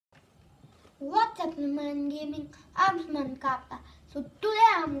What's up, man gaming? I'm Catan. So today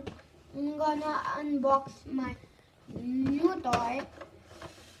I'm gonna unbox my new toy.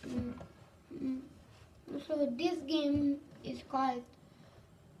 So this game is called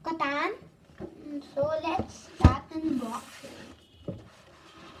Catan. So let's start unboxing.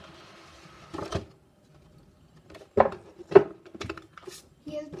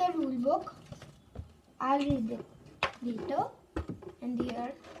 Here's the rule book. I'll read it later. And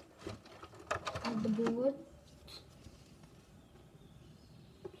here are the board.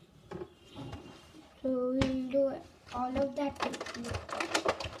 So we'll do all of that later.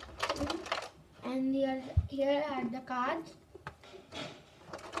 And here are the cards.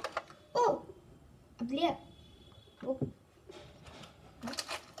 Oh, a player. Oh,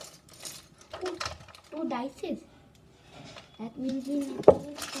 two dices. That means we need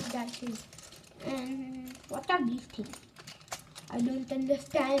two dices. And what are these things? I don't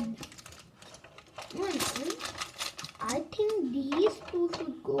understand. I think these two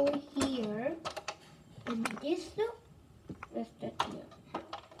should go here. And this rest it here.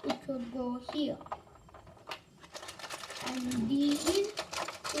 It should go here. And these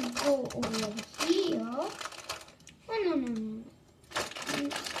should go over here. No.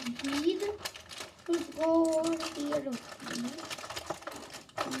 These should go over here.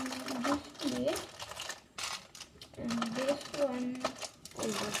 This place. And this one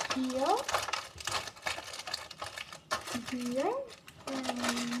over here. Here.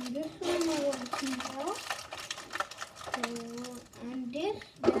 And this one over here. So, and then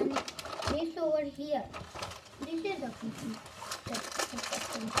this over here. This is a PC.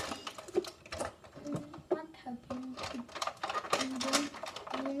 What happened?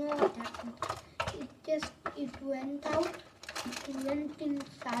 I don't know what happened. It went out. It went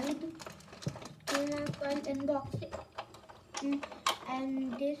inside. And I can't unbox it. And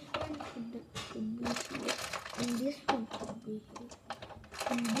this one should be here. And this one should be here.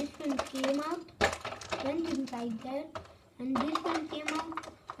 And this one came out, went inside there. And this one came out,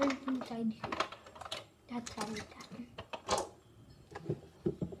 went inside here. That's how it happened.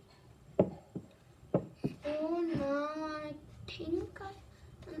 So now I think I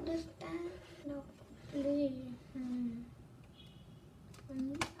understand the play.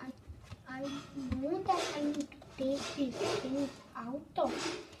 I know that I need to take these things out of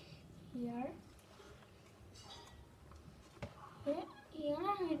here. Here I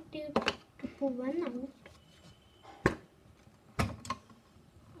need to pull one out.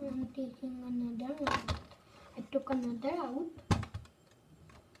 I'm taking another one. I took another out.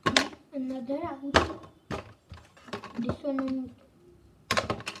 Another out. This one.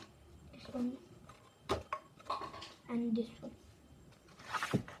 This one. And this one.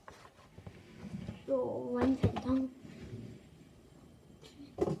 So one fell down.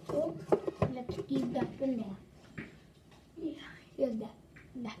 So let's keep that one there. Yeah, here's that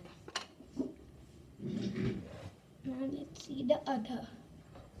one. Now let's see the other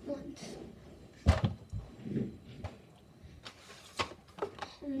ones.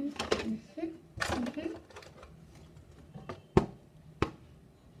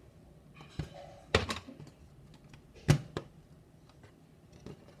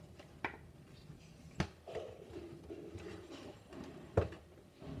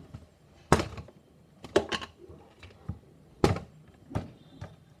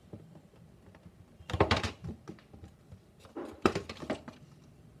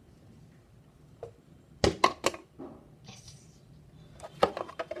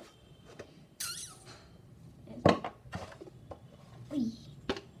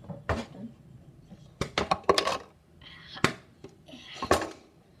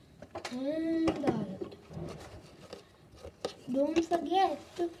 And don't forget,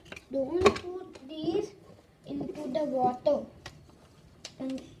 don't put these into the water.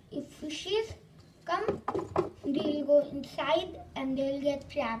 And if fishes come, they'll go inside and they'll get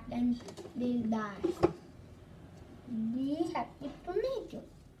trapped and they'll die. Be happy to nature.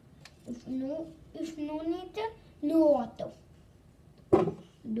 If no nature, no water.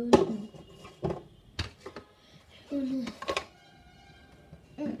 Don't know.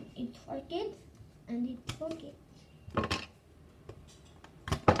 It's for kids and it's for kids.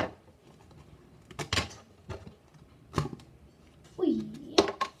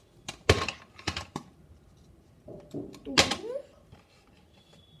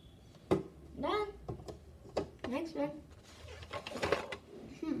 Done. Next one.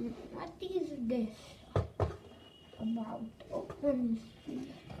 What is this about? Oh, let me see.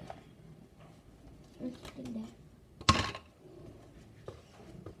 Let's do that.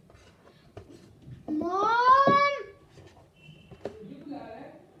 Mom!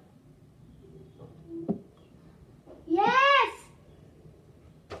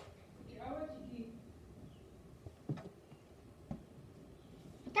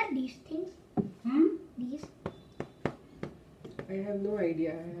 are these things? These? I have no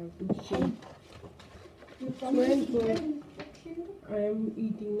idea. I have to see. You Smile, read smile. the instruction book? I am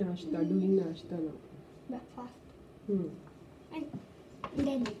eating nashta, doing nashta now. Breakfast. Hmm. And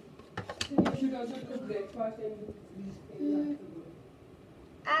then You should also do breakfast and these things.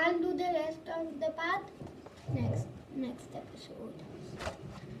 I'll do the rest of the part next episode.